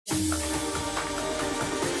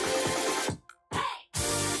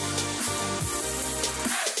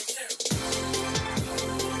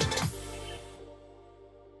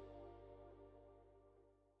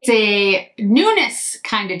It's a newness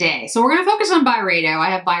kind of day. So we're going to focus on BYREDO. I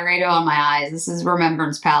have BYREDO on my eyes. This is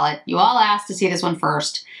Remembrance palette. You all asked to see this one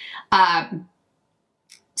first.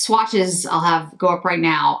 Swatches I'll have go up right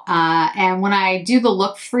now. And when I do the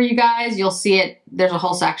look for you guys, you'll see it. There's a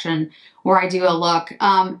whole section where I do a look.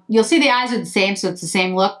 You'll see the eyes are the same, so it's the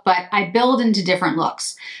same look, but I build into different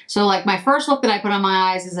looks. So like my first look that I put on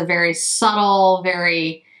my eyes is a very subtle,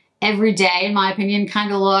 very everyday, in my opinion,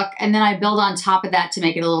 kind of look. And then I build on top of that to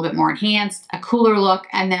make it a little bit more enhanced, a cooler look.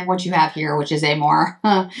 And then what you have here, which is a more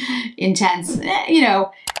intense, you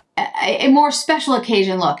know, a more special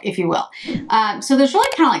occasion look, if you will. So there's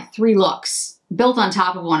really kind of like three looks built on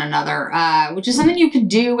top of one another, which is something you could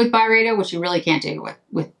do with BYREDO, which you really can't do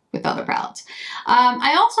with other palettes.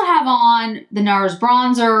 I also have on the NARS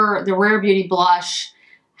bronzer, the Rare Beauty blush,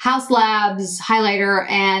 Haus Labs highlighter,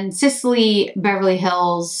 and Sisley Beverly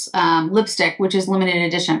Hills lipstick, which is limited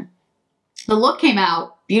edition. The look came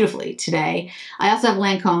out beautifully today. I also have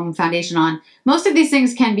Lancome foundation on. Most of these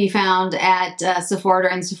things can be found at Sephora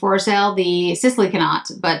during the Sephora sale. The Sisley cannot,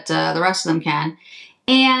 but the rest of them can.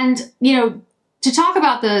 And, you know, to talk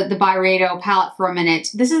about the BYREDO palette for a minute,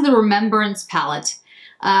 this is the Remembrance palette.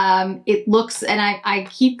 It looks, and I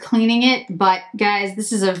keep cleaning it, but guys,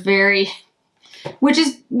 this is a very... Which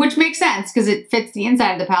makes sense because it fits the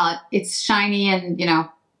inside of the palette. It's shiny and, you know,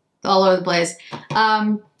 all over the place.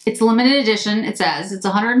 It's limited edition, it says. It's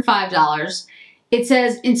 $105. It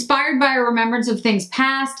says, inspired by a remembrance of things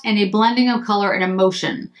past and a blending of color and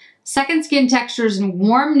emotion. Second skin textures in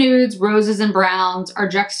warm nudes, roses, and browns are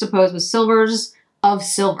juxtaposed with slivers of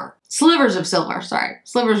silver. Colors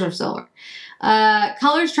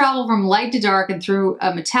travel from light to dark and through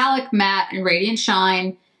a metallic, matte, and radiant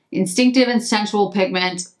shine. Instinctive and sensual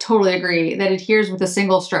pigment, totally agree, that adheres with a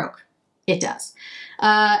single stroke. It does.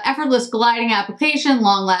 Effortless gliding application,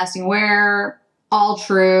 long-lasting wear, all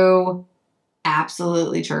true,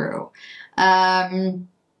 absolutely true. Yeah,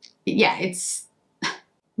 it's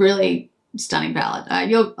really stunning palette.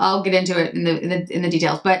 I'll get into it in the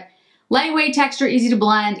details, but lightweight texture, easy to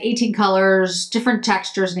blend, 18 colors, different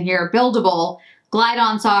textures in here, buildable, glide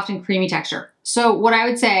on soft and creamy texture. So what I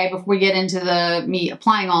would say before we get into me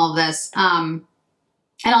applying all of this, and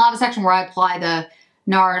I'll have a section where I apply the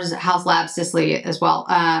NARS, Haus Labs, Sisley as well,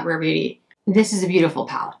 Rare Beauty. This is a beautiful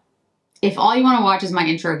palette. If all you want to watch is my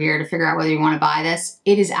intro here to figure out whether you want to buy this,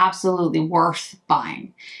 it is absolutely worth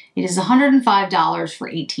buying. It is $105 for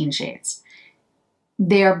 18 shades.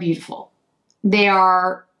 They are beautiful. They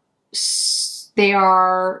are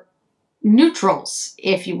neutrals,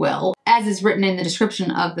 if you will. As is written in the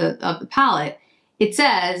description of the palette, it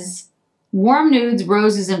says warm nudes,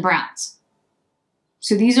 roses, and browns.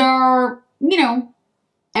 So these are, you know,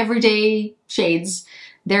 everyday shades.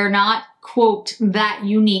 They're not, quote, that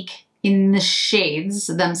unique in the shades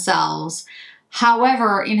themselves.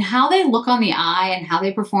 However, in how they look on the eye and how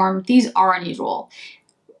they perform, these are unusual.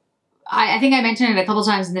 I think I mentioned it a couple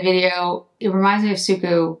times in the video. It reminds me of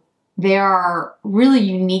Suku. They are really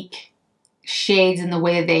unique shades in the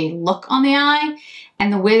way that they look on the eye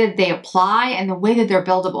and the way that they apply and the way that they're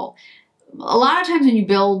buildable. A lot of times when you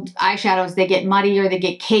build eyeshadows, they get muddy or they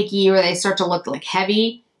get cakey or they start to look like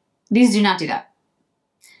heavy. These do not do that.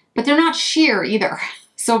 But they're not sheer either.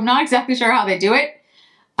 So I'm not exactly sure how they do it.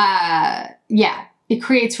 Yeah, it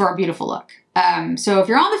creates for a beautiful look. So if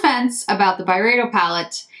you're on the fence about the BYREDO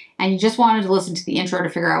palette and you just wanted to listen to the intro to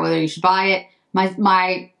figure out whether you should buy it,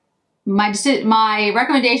 my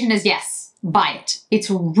recommendation is yes. Buy it. It's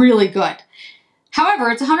really good. However,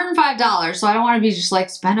 it's $105, so I don't want to be just like,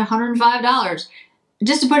 spend $105.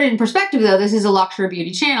 Just to put it in perspective though, this is a luxury beauty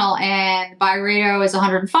channel and BYREDO is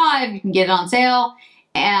 $105. You can get it on sale.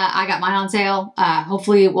 I got mine on sale.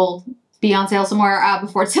 Hopefully it will be on sale somewhere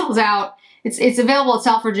before it sells out. It's available at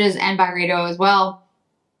Selfridges and BYREDO as well.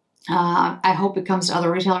 I hope it comes to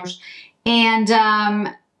other retailers. And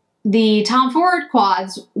the Tom Ford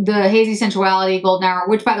quads, the Hazy Sensuality, Golden Hour,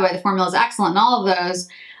 which by the way, the formula is excellent in all of those,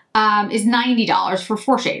 is $90 for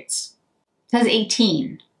 4 shades. It says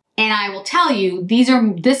 18. And I will tell you,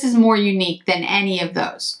 this is more unique than any of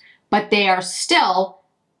those, but they are still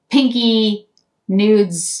pinky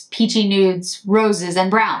nudes, peachy nudes, roses,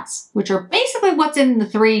 and browns, which are basically what's in the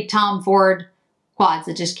 3 Tom Ford quads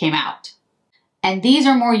that just came out. And these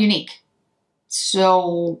are more unique.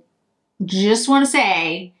 So just want to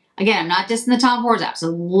say, again, I'm not dissing the Tom Fords apps. I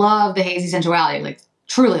love the Hazy Sensuality, like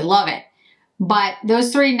truly love it. But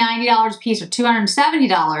those 3 $90 a piece are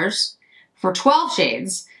 $270 for 12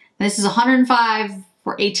 shades. This is $105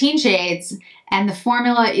 for 18 shades. And the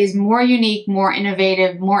formula is more unique, more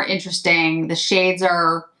innovative, more interesting. The shades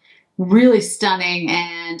are really stunning.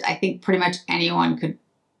 And I think pretty much anyone could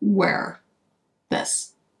wear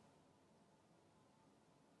this.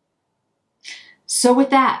 So with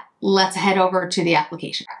that, let's head over to the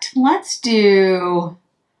application. Let's do,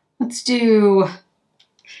 there's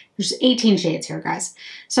 18 shades here, guys.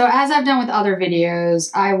 So as I've done with other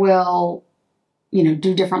videos, I will, you know,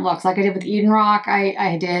 do different looks. Like I did with Eden Rock,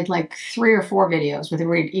 I did like 3 or 4 videos with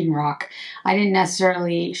Eden Rock. I didn't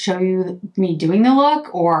necessarily show you me doing the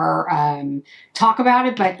look or talk about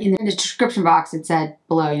it, but in the description box it said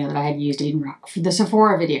below, you know, that I had used Eden Rock. For the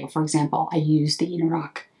Sephora video, for example, I used the Eden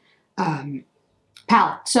Rock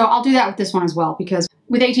palette. So I'll do that with this one as well, because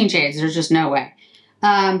with 18 shades, there's just no way.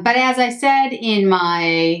 But as I said in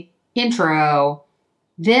my intro,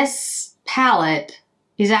 this palette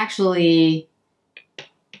is actually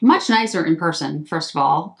much nicer in person, first of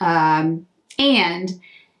all. And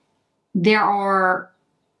there are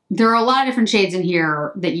a lot of different shades in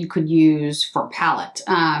here that you could use for a palette,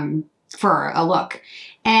 for a look.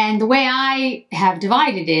 And the way I have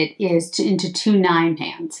divided it is into 2 9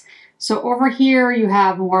 pans. So over here you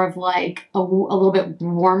have more of like a little bit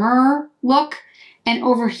warmer look, and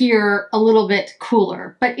over here a little bit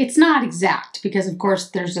cooler. But it's not exact, because of course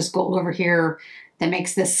there's this gold over here that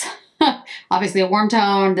makes this obviously a warm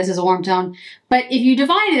tone. This is a warm tone. But if you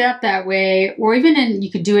divide it up that way, or even you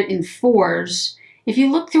could do it in 4s, if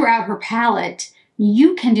you look throughout her palette,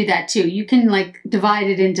 you can do that too. You can like divide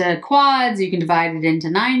it into quads, you can divide it into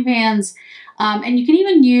 9 pans, and you can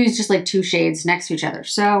even use just like 2 shades next to each other.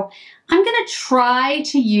 So I'm gonna try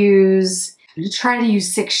to use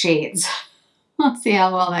 6 shades. Let's see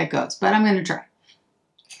how well that goes, but I'm gonna try.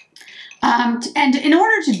 And in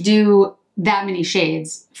order to do that many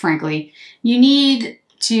shades, frankly, you need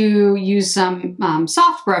to use some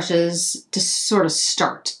soft brushes to sort of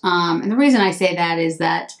start. And the reason I say that is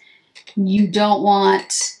that you don't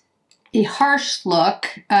want a harsh look.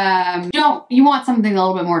 You want something a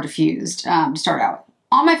little bit more diffused to start out with.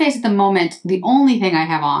 On my face at the moment, the only thing I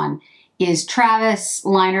have on is Travis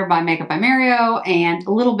liner by Makeup by Mario and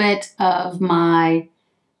a little bit of my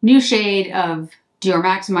new shade of Dior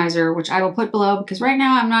Maximizer, which I will put below because right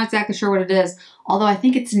now I'm not exactly sure what it is, although I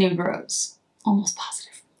think it's Nude Rose. Almost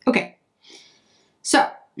positive. Okay, so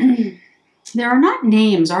there are not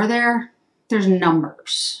names, are there? There's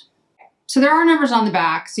numbers. So there are numbers on the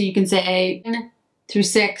back, so you can say 1 through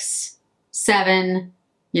 6, 7,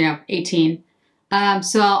 18.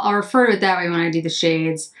 So I'll refer to it that way when I do the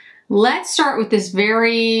shades. Let's start with this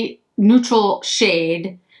very neutral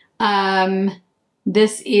shade.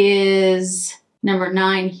 This is number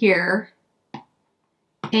 9 here.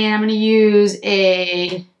 And I'm gonna use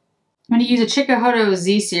a Chikuhodo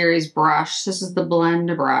Z Series brush. This is the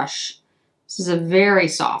blend brush. This is a very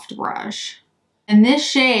soft brush. And this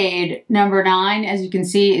shade, number 9, as you can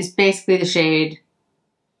see, is basically the shade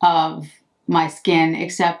of my skin,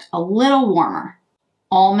 except a little warmer.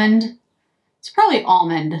 Almond. It's probably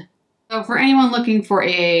almond. So for anyone looking for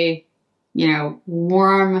a,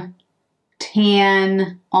 warm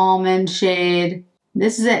tan almond shade,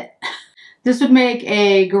 this is it. This would make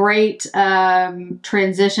a great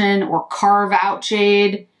transition or carve out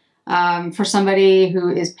shade for somebody who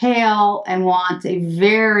is pale and wants a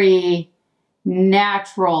very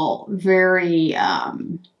natural, very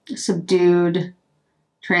subdued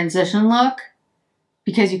transition look,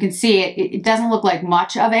 because you can see it doesn't look like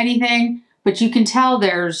much of anything, but you can tell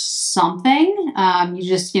there's something. You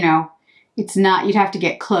just, it's not, you'd have to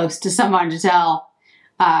get close to someone to tell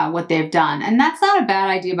what they've done. And that's not a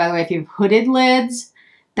bad idea, by the way. If you have hooded lids,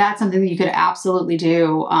 that's something that you could absolutely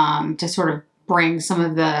do to sort of bring some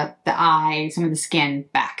of the eye, some of the skin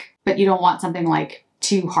back. But you don't want something like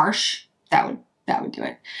too harsh. That would do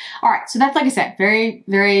it. All right, so that's, like I said, very,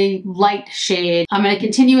 very light shade. I'm gonna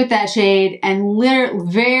continue with that shade and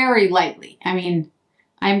literally very lightly. I mean,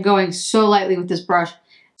 I'm going so lightly with this brush.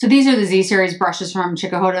 So these are the Z Series brushes from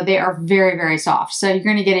Chikuhodo. They are very, very soft. So you're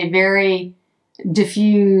gonna get a very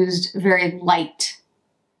diffused, very light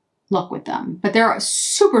look with them. But they're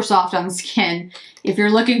super soft on the skin. If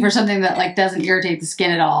you're looking for something that like doesn't irritate the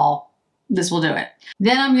skin at all, this will do it.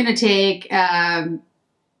 Then I'm gonna take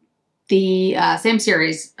the same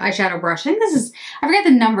series eyeshadow brush. I think this is, I forget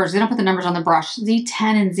the numbers. They don't put the numbers on the brush. Z10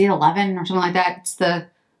 and Z11 or something like that. It's the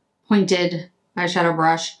pointed eyeshadow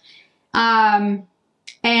brush. And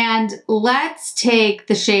let's take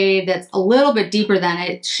the shade that's a little bit deeper than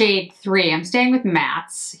it, shade 3. I'm staying with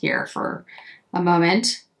mattes here for a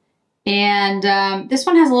moment. And this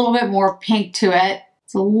one has a little bit more pink to it.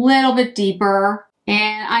 It's a little bit deeper.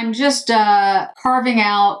 And I'm just carving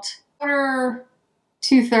out outer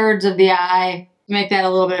 2/3 of the eye to make that a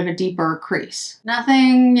little bit of a deeper crease.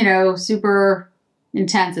 Nothing, super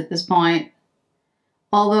intense at this point.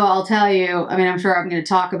 Although I'll tell you, I mean, I'm sure I'm going to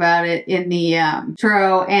talk about it in the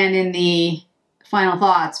intro and in the final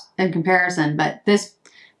thoughts and comparison, but this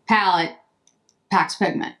palette packs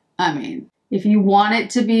pigment. I mean, if you want it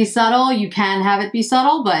to be subtle, you can have it be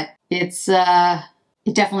subtle, but it's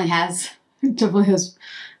it definitely has pigment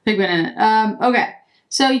in it. Okay,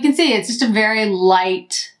 so you can see it's just a very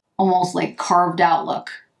light, almost like carved out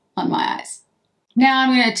look on my eyes. Now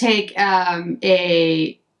I'm going to take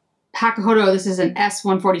a Hakuhodo. This is an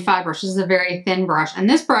S145 brush. This is a very thin brush, and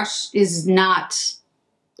this brush is not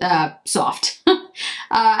soft.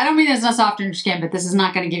 I don't mean it's not soft in your skin, but this is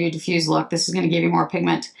not going to give you a diffused look. This is going to give you more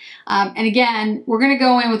pigment. And again, we're going to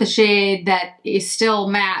go in with a shade that is still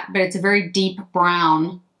matte, but it's a very deep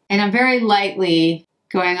brown. And I'm very lightly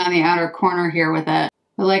going on the outer corner here with it.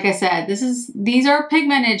 But like I said, these are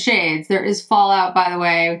pigmented shades. There is fallout, by the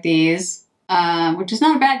way, with these, which is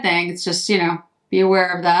not a bad thing. It's just, you know, be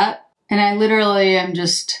aware of that. And I literally am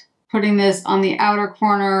just putting this on the outer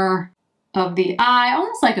corner of the eye,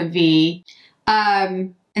 almost like a V.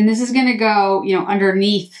 And this is gonna go, you know,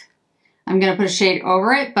 underneath. I'm gonna put a shade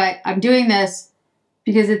over it, but I'm doing this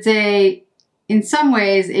because it's in some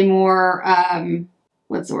ways, a more,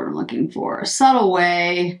 what's the word I'm looking for? A subtle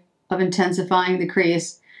way of intensifying the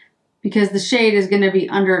crease, because the shade is gonna be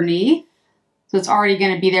underneath. So it's already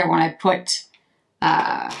gonna be there when I put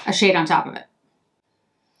a shade on top of it.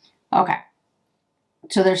 Okay,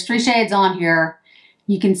 so there's 3 shades on here.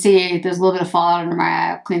 You can see there's a little bit of fallout under my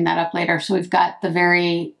eye. I'll clean that up later. So we've got the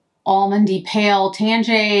very almondy pale tan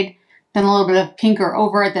shade, then a little bit of pinker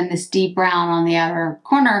over it, then this deep brown on the outer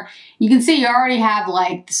corner. You can see you already have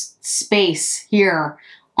like space here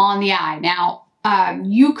on the eye. Now,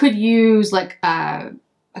 you could use like a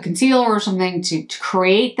concealer or something to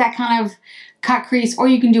create that kind of cut crease, or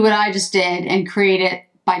you can do what I just did and create it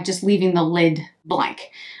by just leaving the lid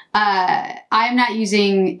blank. I'm not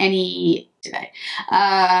using any today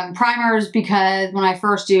primers, because when I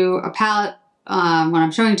first do a palette, when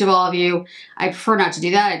I'm showing it to all of you, I prefer not to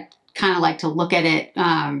do that. I kind of like to look at it,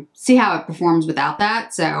 see how it performs without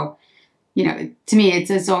that. So, you know, to me,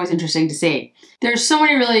 it's always interesting to see. There's so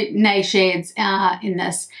many really nice shades in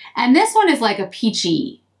this, and this one is like a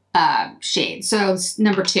peachy shade. So it's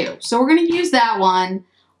number 2. So we're going to use that one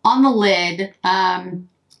on the lid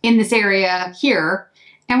in this area here.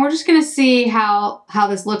 And we're just gonna see how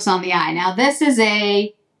this looks on the eye. Now this is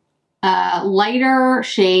a lighter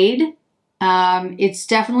shade. It's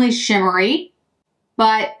definitely shimmery,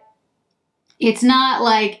 but it's not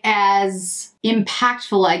like as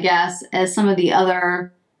impactful, I guess, as some of the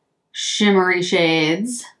other shimmery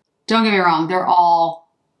shades. Don't get me wrong, they're all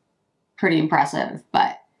pretty impressive,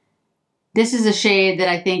 but this is a shade that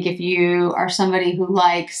I think if you are somebody who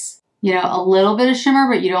likes, you know, a little bit of shimmer,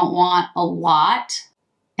 but you don't want a lot,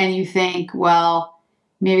 and you think, well,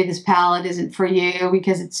 maybe this palette isn't for you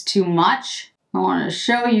because it's too much, I want to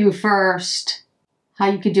show you first how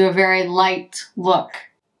you could do a very light look.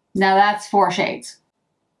 Now that's 4 shades.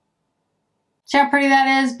 See how pretty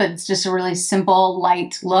that is? But it's just a really simple,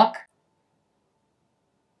 light look.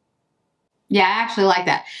 Yeah, I actually like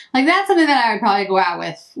that. Like, that's something that I would probably go out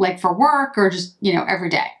with, like for work or just, you know, every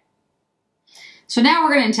day. So now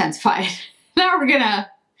we're going to intensify it. Now we're gonna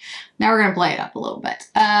play it up a little bit.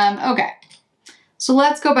 Okay, so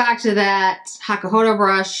let's go back to that Hakuhodo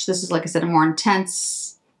brush. This is, like I said, a more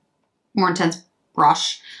intense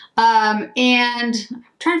brush. And I'm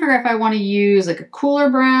trying to figure out if I want to use like a cooler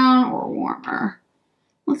brown or warmer.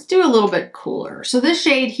 Let's do a little bit cooler. So this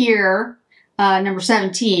shade here, number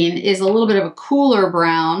 17, is a little bit of a cooler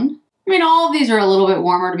brown. I mean, all of these are a little bit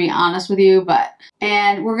warmer, to be honest with you,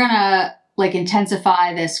 and we're gonna like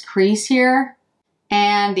intensify this crease here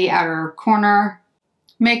and the outer corner,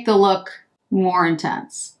 make the look more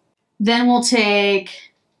intense. Then we'll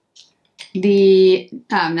take the,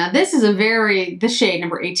 now this is this shade,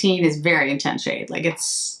 number 18, is very intense shade. Like,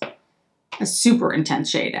 it's a super intense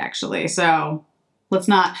shade, actually. So let's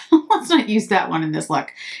not use that one in this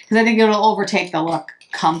look, because I think it'll overtake the look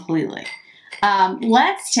completely.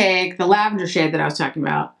 Let's take the lavender shade that I was talking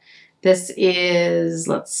about. This is,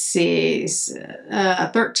 let's see,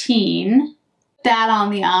 13. That on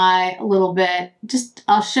the eye a little bit.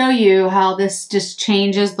 I'll show you how this just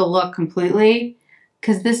changes the look completely,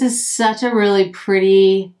 because this is such a really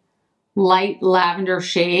pretty light lavender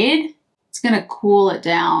shade. It's gonna cool it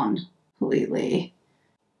down completely.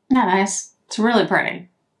 Isn't that nice? It's really pretty.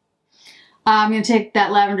 I'm gonna take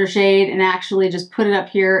that lavender shade and actually just put it up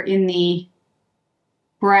here in the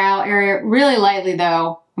brow area, really lightly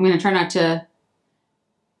though. I'm gonna try not to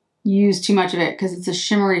use too much of it because it's a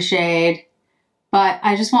shimmery shade. But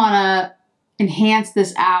I just want to enhance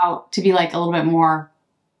this out to be like a little bit more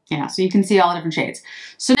Yeah, so you can see all the different shades.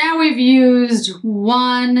 So now we've used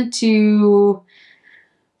 1, 2,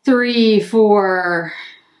 3, 4,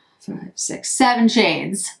 5, 6, 7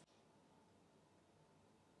 shades.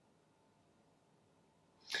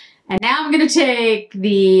 And now I'm gonna take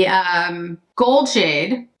the gold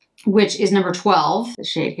shade, which is number 12, the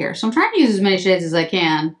shade here. So I'm trying to use as many shades as I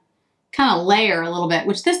can, kind of layer a little bit,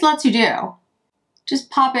 which this lets you do. Just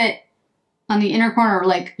pop it on the inner corner,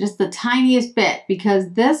 like just the tiniest bit,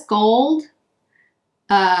 because this gold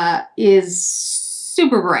is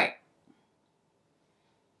super bright.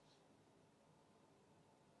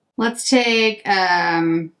 Let's take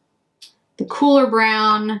the cooler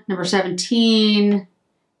brown, number 17,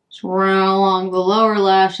 just run along the lower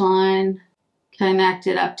lash line, connect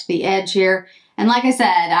it up to the edge here. And like I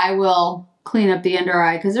said, I will clean up the under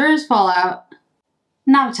eye because there is fallout.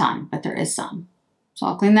 Not a ton, but there is some. So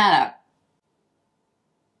I'll clean that up.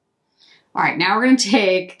 All right, now we're gonna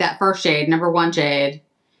take that first shade, number 1 shade.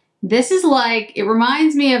 This is like, it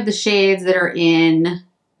reminds me of the shades that are in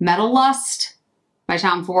Metal Lust by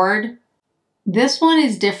Tom Ford. This one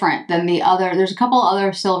is different than the other. There's a couple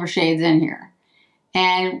other silver shades in here.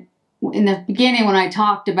 And in the beginning when I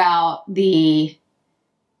talked about the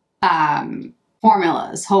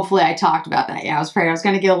formulas, hopefully I talked about that. Yeah, I was afraid I was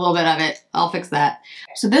gonna get a little bit of it. I'll fix that.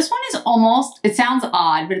 So this one is almost, it sounds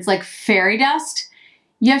odd, but it's like fairy dust.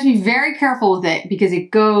 You have to be very careful with it because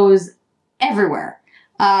it goes everywhere.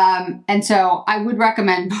 And so I would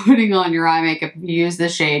recommend putting on your eye makeup if you use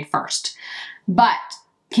this shade first. But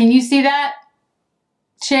can you see that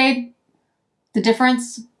shade? The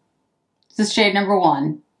difference? This is shade number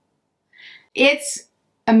 1. It's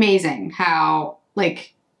amazing how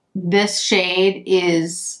like this shade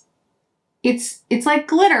is, it's like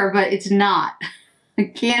glitter, but it's not. I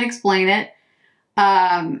can't explain it.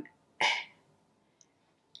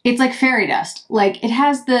 It's like fairy dust. Like it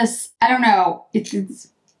has this, I don't know, it's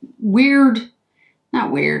weird,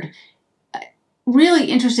 not weird, really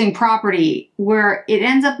interesting property where it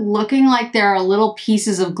ends up looking like there are little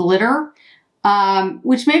pieces of glitter,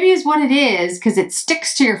 which maybe is what it is because it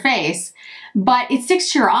sticks to your face, but it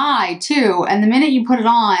sticks to your eye too. And the minute you put it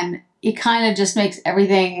on, it kind of just makes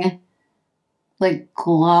everything like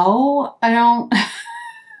glow. I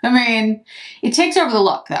mean, it takes over the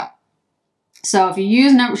look though. So if you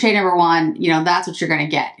use shade number 1, you know, that's what you're going to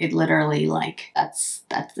get. It literally like, that's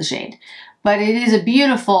the shade. But it is a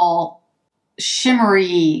beautiful,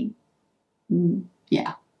 shimmery,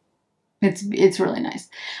 yeah, it's really nice.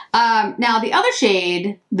 Now the other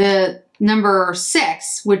shade, the number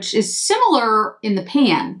 6, which is similar in the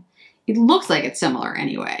pan, it looks like it's similar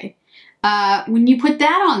anyway. When you put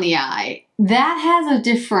that on the eye, that has a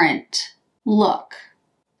different look.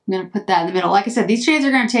 I'm going to put that in the middle. Like I said, these shades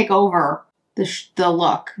are going to take over the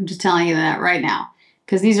look. I'm just telling you that right now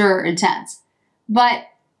because these are intense. But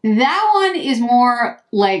that one is more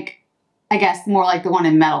like, I guess, more like the one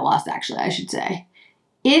in Metal Lust, actually, I should say.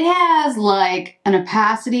 It has like an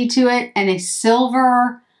opacity to it and a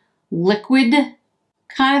silver liquid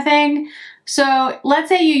kind of thing. So let's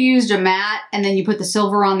say you used a matte and then you put the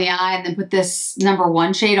silver on the eye and then put this number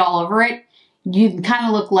 1 shade all over it. You kind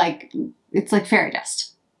of look like, it's like fairy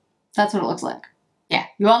dust. That's what it looks like. Yeah,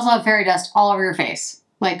 you also have fairy dust all over your face,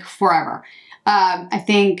 like forever. I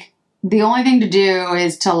think the only thing to do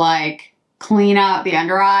is to like clean out the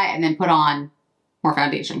under eye and then put on more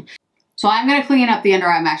foundation. So I'm gonna clean up the under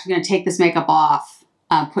eye. I'm actually gonna take this makeup off,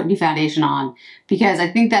 put new foundation on, because I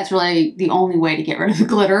think that's really the only way to get rid of the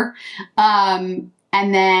glitter. And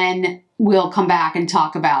then we'll come back and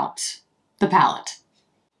talk about the palette.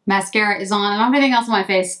 Mascara is on and everything else on my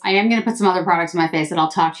face. I am going to put some other products on my face that I'll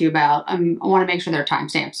talk to you about. I want to make sure they're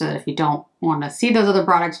timestamped so that if you don't want to see those other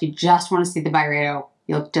products, you just want to see the BYREDO,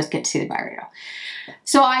 you'll just get to see the BYREDO.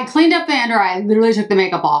 So I cleaned up the under eye. I literally took the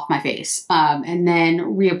makeup off my face and then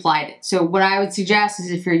reapplied it. So what I would suggest is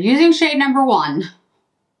if you're using shade number 1,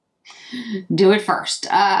 do it first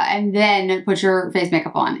and then put your face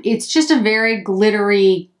makeup on. It's just a very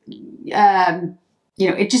glittery, you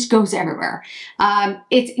know, it just goes everywhere.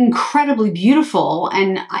 It's incredibly beautiful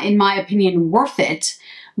and in my opinion, worth it,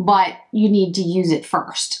 but you need to use it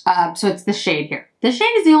first. So it's this shade here. This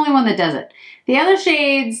shade is the only one that does it. The other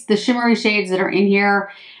shades, the shimmery shades that are in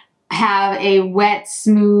here have a wet,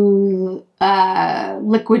 smooth,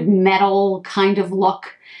 liquid metal kind of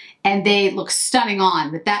look and they look stunning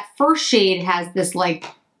on, but that first shade has this like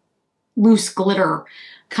loose glitter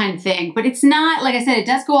kind of thing, but it's not, like I said, it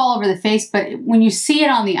does go all over the face, but when you see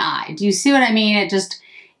it on the eye, do you see what I mean?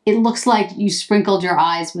 It looks like you sprinkled your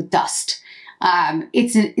eyes with dust.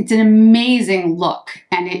 It's an amazing look,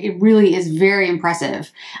 and it really is very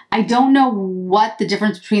impressive. I don't know what the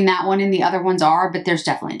difference between that one and the other ones are, but there's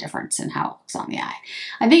definitely a difference in how it looks on the eye.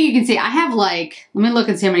 I think you can see I have like, let me look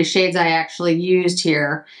and see how many shades I actually used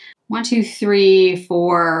here. 1, 2, 3,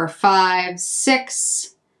 4, 5,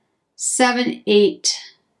 6, 7, 8,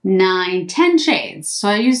 9, 10 shades. So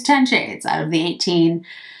I used 10 shades out of the 18.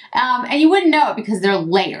 And you wouldn't know it because they're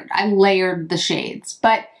layered. I layered the shades.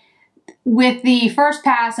 But with the first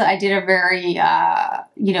pass, I did a very,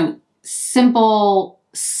 you know, simple,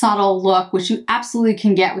 subtle look, which you absolutely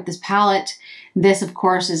can get with this palette. This, of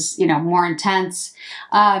course, is, you know, more intense.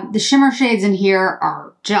 The shimmer shades in here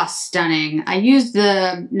are just stunning. I used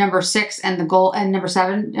the number 6 and the gold and number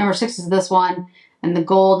 7. Number 6 is this one, and the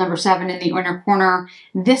gold number 7 in the inner corner.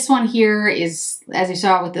 This one here is, as you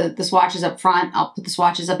saw with the swatches up front, I'll put the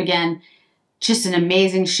swatches up again. Just an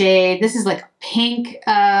amazing shade. This is like a pink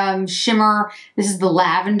shimmer. This is the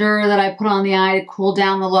lavender that I put on the eye to cool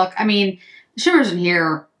down the look. I mean, the shimmers in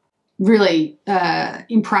here, really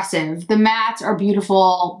impressive. The mattes are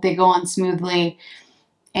beautiful. They go on smoothly.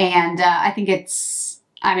 And I think it's,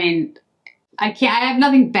 I mean, I have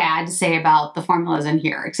nothing bad to say about the formulas in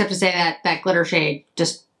here, except to say that that glitter shade,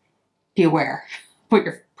 just be aware. Put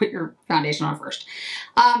your foundation on first.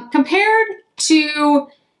 Compared to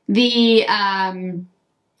the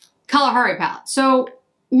Kalahari palette. So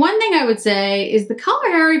one thing I would say is the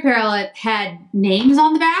Kalahari palette had names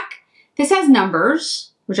on the back. This has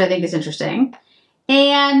numbers, which I think is interesting.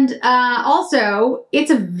 And also,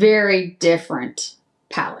 it's a very different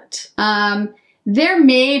palette. There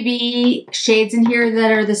may be shades in here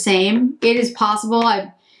that are the same. It is possible.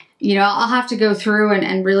 You know, I'll have to go through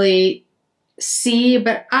and really see,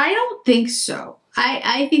 but I don't think so.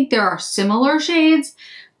 I think there are similar shades,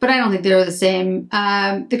 but I don't think they're the same.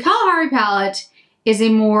 The Kalahari palette is a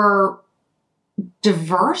more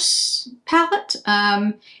diverse palette.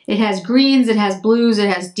 It has greens, it has blues, it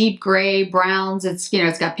has deep gray, browns. It's, you know,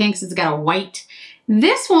 it's got pinks, it's got a white.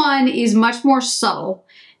 This one is much more subtle,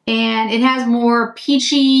 and it has more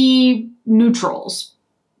peachy neutrals,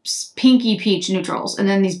 pinky peach neutrals, and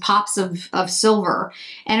then these pops of silver.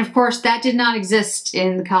 And of course, that did not exist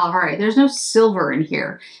in the Kalahari. There's no silver in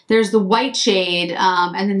here. There's the white shade,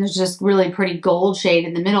 and then there's just really pretty gold shade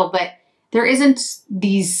in the middle, but there isn't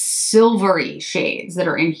these silvery shades that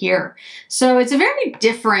are in here. So it's a very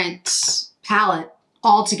different palette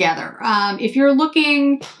altogether. If you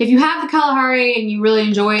have the Kalahari and you really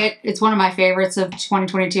enjoy it, it's one of my favorites of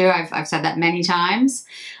 2022. I've said that many times.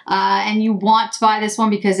 And you want to buy this one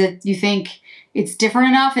because you think it's different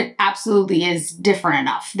enough, it absolutely is different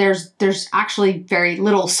enough. There's actually very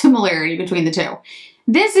little similarity between the two.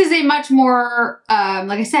 This is a much more,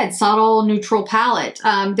 like I said, subtle, neutral palette.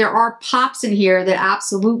 There are pops in here that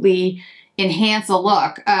absolutely enhance the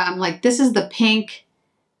look. Like this is the pink.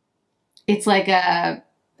 It's like a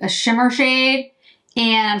shimmer shade.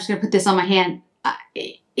 And I'm just going to put this on my hand.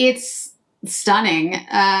 It's stunning.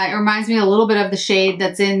 It reminds me a little bit of the shade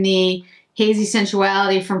that's in the Hazy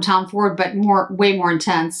Sensuality from Tom Ford, but way more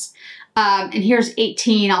intense. And here's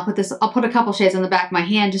 18. I'll put a couple shades on the back of my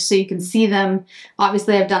hand just so you can see them.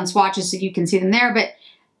 Obviously, I've done swatches so you can see them there, but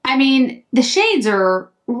I mean, the shades are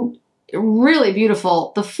really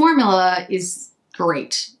beautiful. The formula is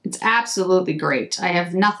great. It's absolutely great. I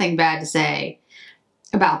have nothing bad to say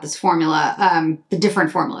about this formula, the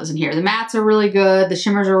different formulas in here. The mattes are really good. The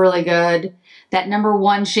shimmers are really good. That number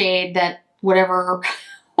 1 shade, that whatever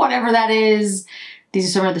that is, these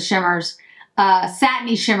are some of the shimmers.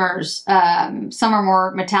 Satiny shimmers, some are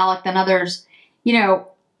more metallic than others. You know,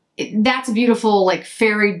 that's a beautiful, like,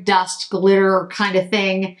 fairy dust glitter kind of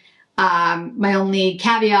thing. My only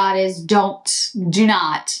caveat is do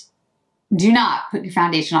not put your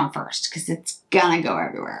foundation on first, because it's gonna go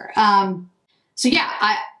everywhere. So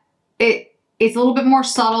yeah, it's a little bit more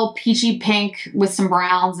subtle, peachy pink with some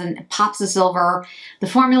browns and pops of silver. The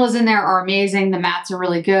formulas in there are amazing. The mattes are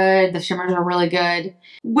really good. The shimmers are really good.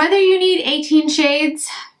 Whether you need 18 shades,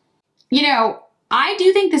 you know, I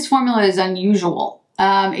do think this formula is unusual.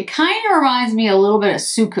 It kind of reminds me a little bit of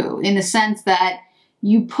Suku in the sense that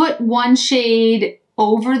you put one shade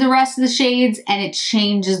over the rest of the shades and it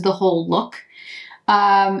changes the whole look.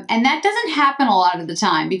 And that doesn't happen a lot of the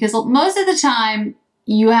time, because most of the time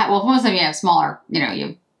most of them you have smaller, you know, you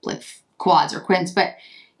have like quads or quints, but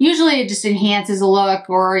usually it just enhances a look,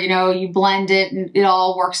 or, you know, you blend it and it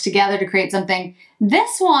all works together to create something.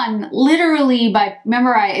 This one, literally,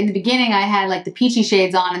 remember in the beginning I had like the peachy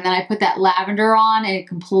shades on, and then I put that lavender on and it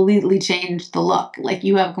completely changed the look. Like,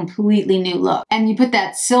 you have a completely new look. And you put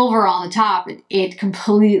that silver on the top, it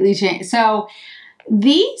completely changed. So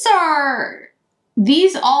these are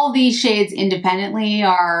all these shades independently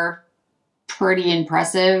are pretty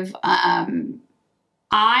impressive.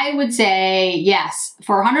 I would say yes,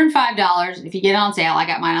 for $105, if you get it on sale, I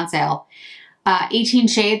got mine on sale, 18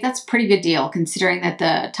 shades, that's a pretty good deal considering that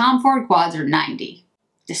the Tom Ford quads are 90,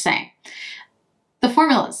 just saying. The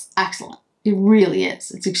formula is excellent. It really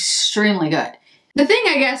is. It's extremely good. The thing,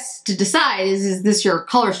 I guess, to decide is this your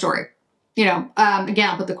color story? You know, again,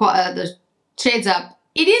 I'll put the shades up.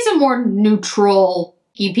 It is a more neutral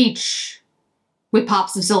peach with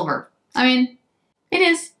pops of silver. I mean, it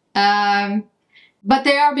is. But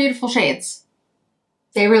they are beautiful shades.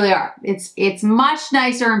 They really are. It's much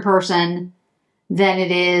nicer in person than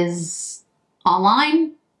it is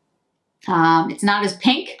online. It's not as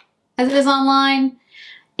pink as it is online.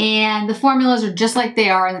 And the formulas are just like they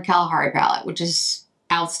are in the Kalahari palette, which is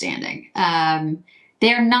outstanding.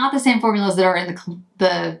 They are not the same formulas that are in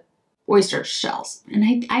the oyster shells.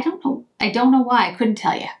 And I don't know. I don't know why. I couldn't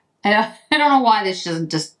tell you. I don't know why this doesn't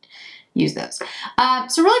just use those.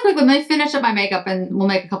 So really quickly, let me finish up my makeup and we'll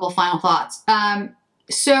make a couple of final thoughts.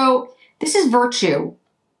 So this is Virtue.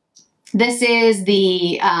 This is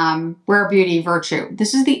the Rare Beauty Virtue.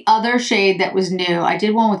 This is the other shade that was new. I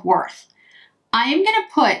did one with Worth. I am going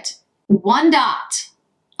to put 1 dot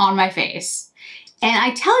on my face. And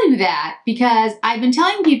I tell you that because I've been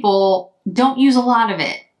telling people, don't use a lot of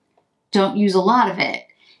it. Don't use a lot of it.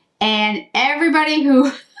 And everybody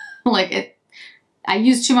who, like, I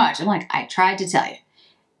use too much. I'm like, I tried to tell you.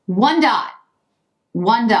 1 dot.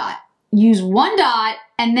 1 dot. Use 1 dot.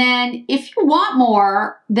 And then if you want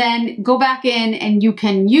more, then go back in and you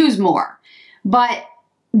can use more. But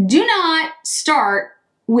do not start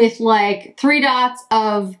with like 3 dots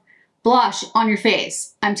of blush on your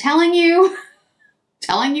face. I'm telling you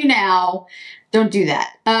now, don't do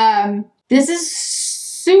that. This is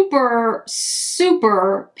super,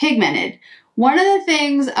 super pigmented. One of the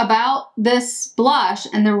things about this blush,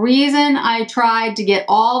 and the reason I tried to get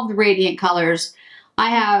all of the radiant colors,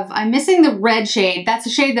 I'm missing the red shade. That's a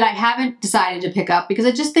shade that I haven't decided to pick up because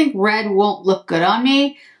I just think red won't look good on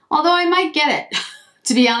me, although I might get it,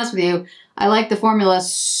 to be honest with you. I like the formula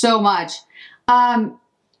so much.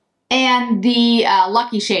 And the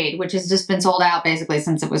Lucky shade, which has just been sold out basically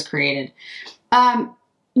since it was created.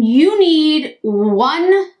 You need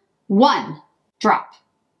one drop.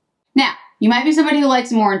 Now, you might be somebody who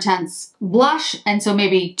likes a more intense blush, and so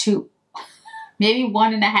maybe 2, maybe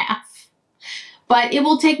 1.5. But it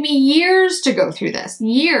will take me years to go through this,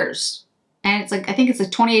 years. And it's like, I think it's like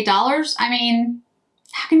 $28. I mean,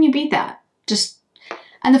 how can you beat that?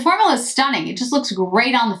 And the formula is stunning. It just looks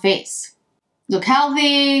great on the face. Look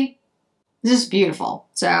healthy, just beautiful.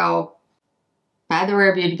 So, buy the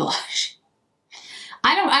Rare Beauty blush.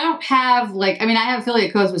 I don't have like, I mean, I have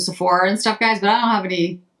affiliate codes with Sephora and stuff, guys, but I don't have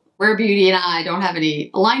any, Rare Beauty and I don't have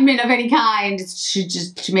any alignment of any kind. She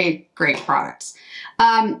made great products.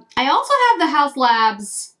 I also have the Haus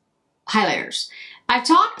Labs highlighters. I've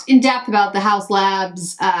talked in depth about the Haus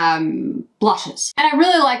Labs blushes, and I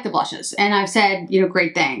really like the blushes, and I've said, you know,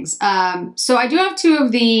 great things. So I do have 2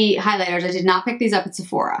 of the highlighters. I did not pick these up at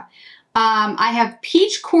Sephora. I have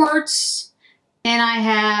Peach Quartz and I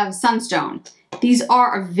have Sunstone. These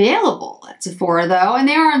are available at Sephora though, and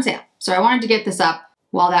they are on sale. So I wanted to get this up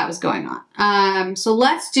while that was going on. So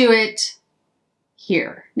let's do it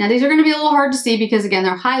here. Now these are going to be a little hard to see because again,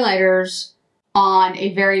 they're highlighters on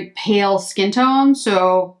a very pale skin tone.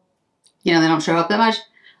 So, you know, they don't show up that much.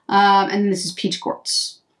 And then this is Peach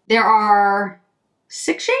Quartz. There are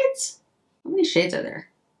 6 shades? How many shades are there?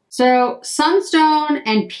 So Sunstone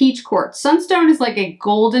and Peach Quartz. Sunstone is like a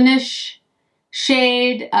goldenish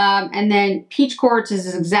shade. And then Peach Quartz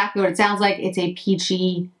is exactly what it sounds like. It's a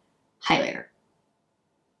peachy highlighter.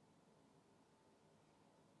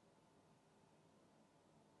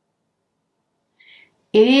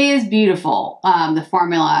 It is beautiful, the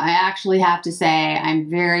formula. I actually have to say I'm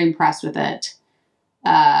very impressed with it.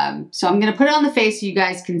 So I'm going to put it on the face so you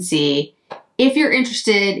guys can see. If you're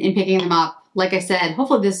interested in picking them up, like I said,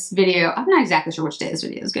 hopefully this video, I'm not exactly sure which day this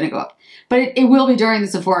video is going to go up, but it will be during the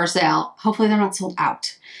Sephora sale. Hopefully they're not sold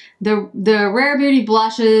out. The Rare Beauty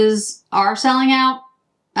blushes are selling out.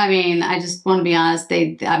 I mean, I just want to be honest,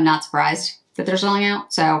 I'm not surprised that they're selling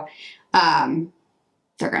out. So,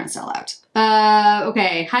 they're going to sell out.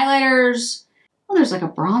 Okay, highlighters. Oh, there's like a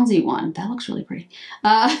bronzy one. That looks really pretty.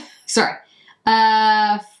 Sorry.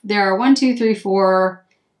 There are 1, 2, 3, 4.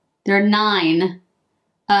 There are 9.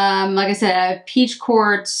 Like I said, I have Peach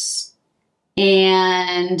Quartz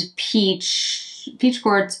and Peach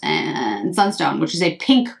Quartz and Sunstone, which is a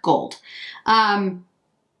pink gold.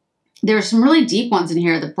 There's some really deep ones in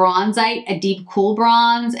here. The Bronzite, a deep cool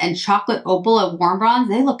bronze, and Chocolate Opal, a warm bronze.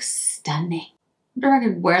 They look stunning. I wonder if I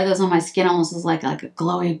could wear those on my skin almost as like a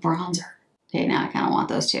glowy bronzer. Okay, now I kind of want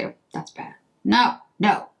those too. That's bad. No,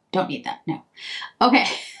 no, don't need that. No. Okay.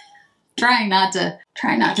 Trying not to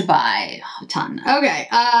buy a ton. Okay,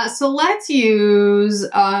 so let's use,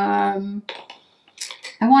 I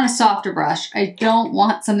want a softer brush. I don't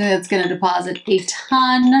want something that's gonna deposit a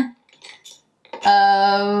ton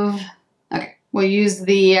of, okay, we'll use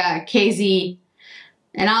the KZ,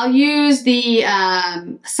 and I'll use the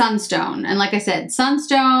Sunstone. And like I said,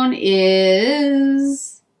 Sunstone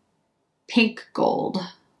is pink gold.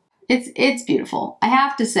 It's beautiful. I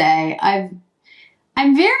have to say,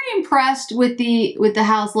 I'm very impressed with the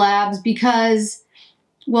Haus Labs because,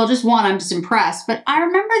 well, just one, I'm just impressed. But I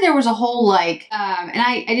remember there was a whole like, and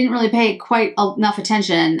I didn't really pay quite enough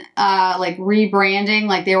attention, like rebranding,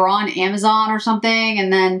 like they were on Amazon or something,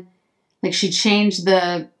 and then like she changed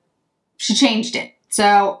it.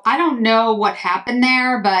 So I don't know what happened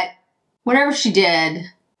there, but whatever she did.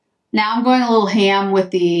 Now I'm going a little ham with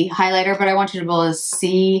the highlighter, but I want you to be able to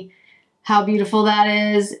see how beautiful that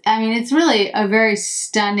is. I mean, it's really a very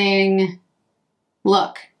stunning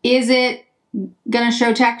look. Is it gonna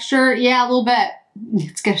show texture? Yeah, a little bit.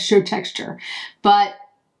 It's gonna show texture, but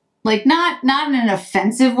like not in an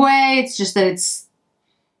offensive way. It's just that it's,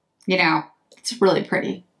 you know, it's really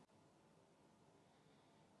pretty.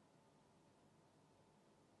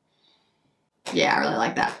 Yeah, I really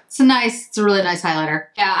like that. It's a really nice highlighter.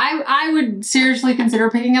 Yeah, I would seriously consider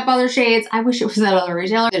picking up other shades. I wish it was that other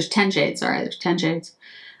retailer. There's 10 shades, sorry, there's 10 shades.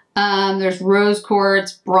 There's Rose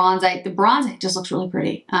Quartz, Bronzite. The Bronzite just looks really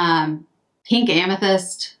pretty. Pink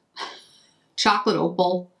Amethyst, Chocolate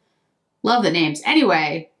Opal. Love the names.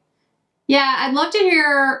 Anyway, yeah, I'd love to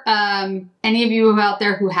hear any of you out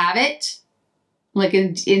there who have it, like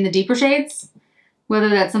in the deeper shades, whether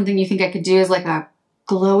that's something you think I could do as like a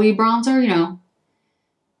glowy bronzer, you know,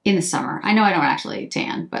 in the summer. I know I don't actually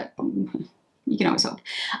tan, but you can always hope.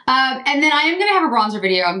 And then I am going to have a bronzer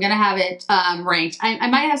video. I'm going to have it ranked. I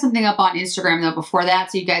might have something up on Instagram though before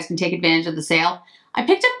that, so you guys can take advantage of the sale. I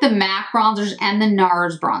picked up the MAC bronzers and the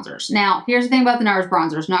NARS bronzers. Now, here's the thing about the NARS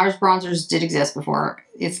bronzers. NARS bronzers did exist before.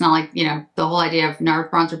 It's not like, you know, the whole idea of NARS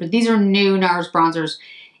bronzer, but these are new NARS bronzers.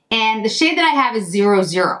 And the shade that I have is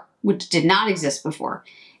 00, which did not exist before.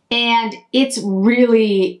 And it's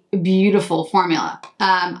really beautiful formula.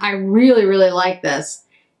 I really, really like this.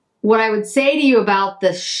 What I would say to you about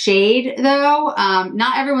the shade though,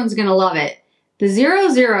 not everyone's gonna love it. The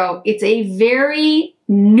 00, it's a very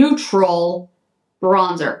neutral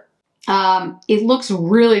bronzer. It looks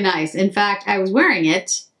really nice. In fact, I was wearing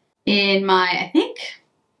it in my, I think,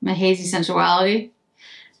 my Hazy Sensuality,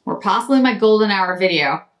 or possibly my Golden Hour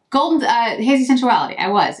video. Hazy Sensuality, I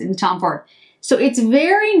was in Tom Ford. So it's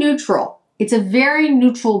very neutral. It's a very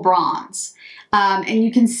neutral bronze. And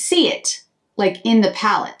you can see it like in the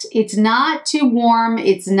palette. It's not too warm.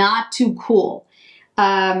 It's not too cool.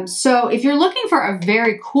 So if you're looking for a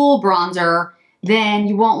very cool bronzer, then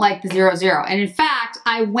you won't like the 00. And in fact,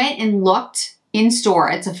 I went and looked in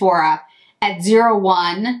store at Sephora at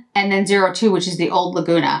 01 and then 02, which is the old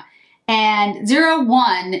Laguna. And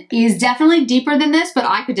 01 is definitely deeper than this, but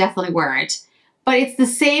I could definitely wear it. But it's the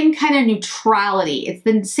same kind of neutrality. It's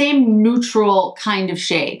the same neutral kind of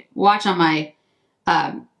shade. Watch on my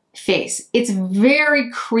face. It's very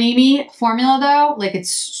creamy formula though. Like it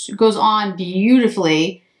goes on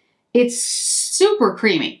beautifully. It's super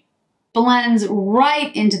creamy. Blends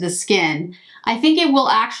right into the skin. I think it will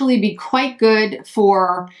actually be quite good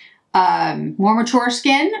for more mature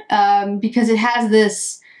skin because it has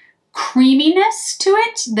this creaminess to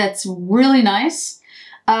it that's really nice.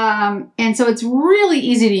 And so it's really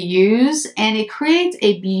easy to use and it creates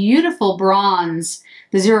a beautiful bronze,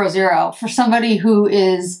 the 00, for somebody who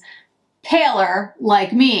is paler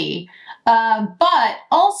like me. But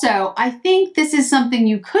also I think this is something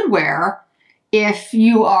you could wear if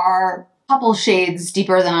you are a couple shades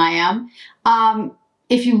deeper than I am.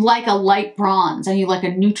 If you like a light bronze and you like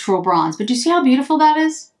a neutral bronze, but do you see how beautiful that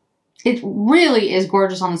is? It really is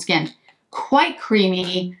gorgeous on the skin. Quite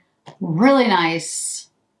creamy, really nice.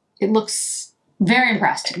 It looks very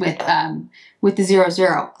impressed with the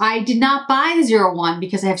 00. I did not buy the 01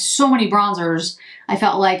 because I have so many bronzers. I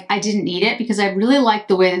felt like I didn't need it because I really like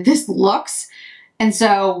the way that this looks. And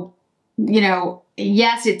so, you know,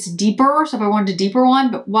 yes, it's deeper. So if I wanted a deeper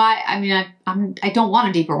one, but why? I mean, I don't want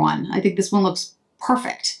a deeper one. I think this one looks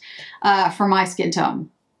perfect for my skin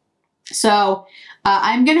tone. So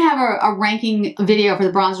I'm going to have a ranking video for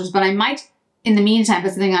the bronzers, but I might, in the meantime,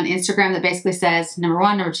 put something on Instagram that basically says number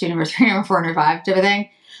 1, number 2, number 3, number 4, number 5 type of thing.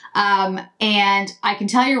 And I can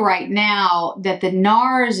tell you right now that the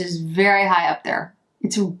NARS is very high up there.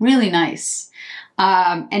 It's really nice.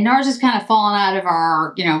 And NARS has kind of fallen out of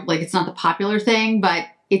our, you know, like it's not the popular thing, but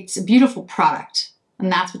it's a beautiful product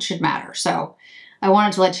and that's what should matter. So I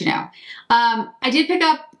wanted to let you know. I did pick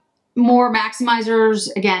up more Maximizers,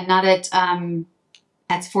 again, not at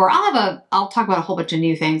Sephora. I'll talk about a whole bunch of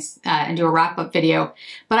new things and do a wrap up video,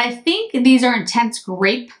 but I think these are Intense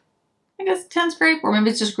Grape. I guess Intense Grape, or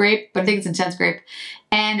maybe it's just grape, but I think it's Intense Grape.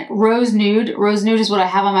 And Rose Nude. Rose Nude is what I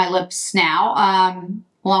have on my lips now,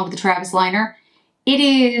 along with the Travis liner. It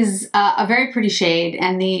is a very pretty shade,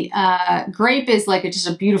 and the grape is like just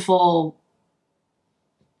a beautiful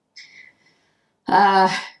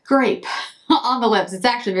grape on the lips. It's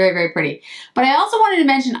actually very, very pretty. But I also wanted to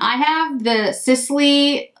mention, I have the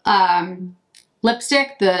Sisley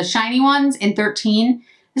lipstick, the shiny ones in 13.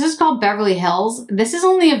 This is called Beverly Hills. This is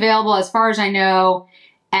only available, as far as I know,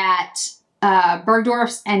 at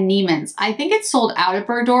Bergdorf's and Neiman's. I think it's sold out at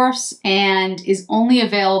Bergdorf's and is only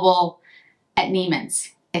available at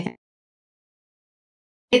Neiman's, I think.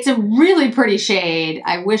 It's a really pretty shade.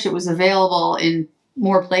 I wish it was available in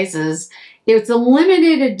more places. It's a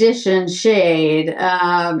limited edition shade.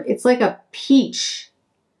 It's like a peach.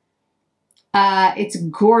 It's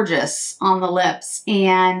gorgeous on the lips.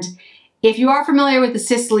 And if you are familiar with the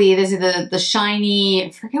Sisley, this is the shiny,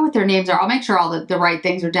 I forget what their names are. I'll make sure all the right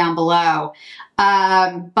things are down below.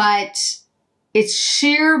 But it's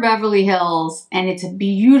sheer Beverly Hills, and it's a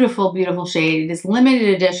beautiful, beautiful shade. It is limited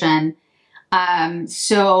edition.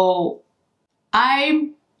 So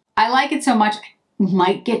I like it so much. I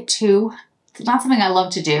might get two. It's not something I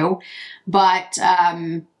love to do, but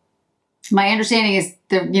my understanding is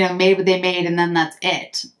they're, you know, made what they made, and then that's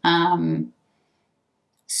it.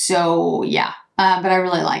 So yeah, but I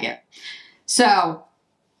really like it. So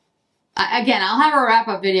again, I'll have a wrap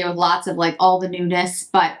up video with lots of like all the newness,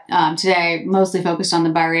 but today mostly focused on the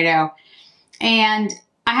BYREDO. And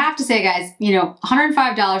I have to say, guys, you know, $105,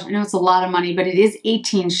 I know it's a lot of money, but it is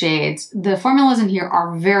 18 shades. The formulas in here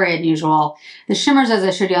are very unusual. The shimmers, as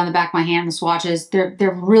I showed you on the back of my hand, the swatches, they're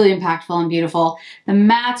really impactful and beautiful. The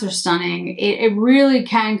mattes are stunning. It really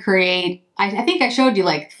can create, I think I showed you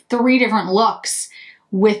like 3 different looks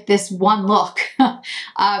with this one look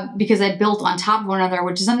because I built on top of one another,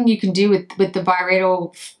 which is something you can do with the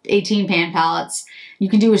BYREDO 18 pan palettes. You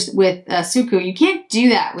can do with Suku. You can't do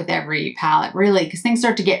that with every palette, really, because things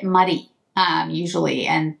start to get muddy usually,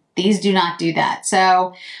 and these do not do that.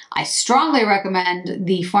 So I strongly recommend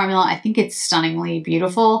the formula. I think it's stunningly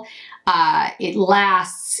beautiful. It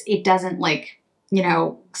lasts. It doesn't like, you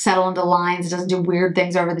know, settle into lines. It doesn't do weird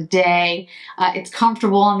things over the day. It's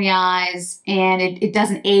comfortable on the eyes, and it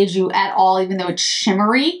doesn't age you at all, even though it's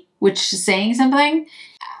shimmery, which is saying something.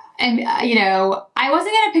 And, you know, I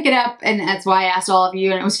wasn't going to pick it up, and that's why I asked all of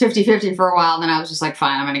you, and it was 50-50 for a while, and then I was just like,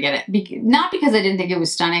 fine, I'm going to get it. Not because I didn't think it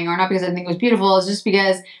was stunning, or not because I didn't think it was beautiful, it's just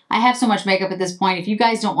because I have so much makeup at this point. If you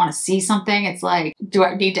guys don't want to see something, it's like, do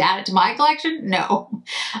I need to add it to my collection? No.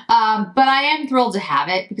 But I am thrilled to have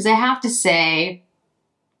it, because I have to say,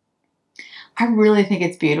 I really think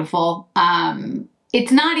it's beautiful.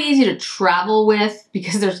 It's not easy to travel with,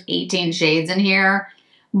 because there's 18 shades in here,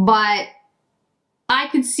 but I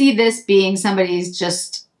could see this being somebody's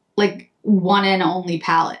just like one and only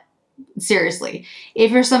palette. Seriously.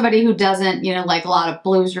 If you're somebody who doesn't, you know, like a lot of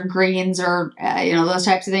blues or greens or, you know, those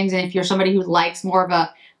types of things. And if you're somebody who likes more of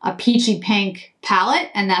a peachy pink palette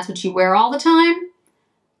and that's what you wear all the time,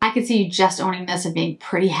 I could see you just owning this and being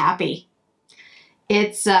pretty happy.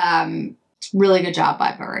 It's really good job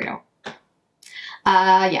by BYREDO.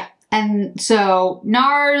 Yeah. And so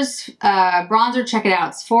NARS bronzer, check it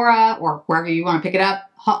out. Sephora or wherever you want to pick it up.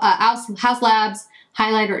 Haus Labs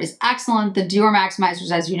highlighter is excellent. The Dior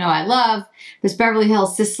Maximizers, as you know, I love. This Beverly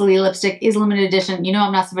Hills Sisley lipstick is limited edition. You know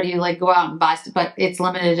I'm not somebody who like go out and buy stuff, but it's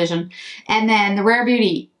limited edition. And then the Rare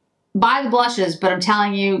Beauty, buy the blushes, but I'm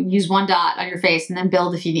telling you, use 1 dot on your face and then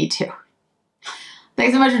build if you need to.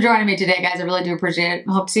 Thanks so much for joining me today, guys. I really do appreciate it.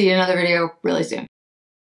 I hope to see you in another video really soon.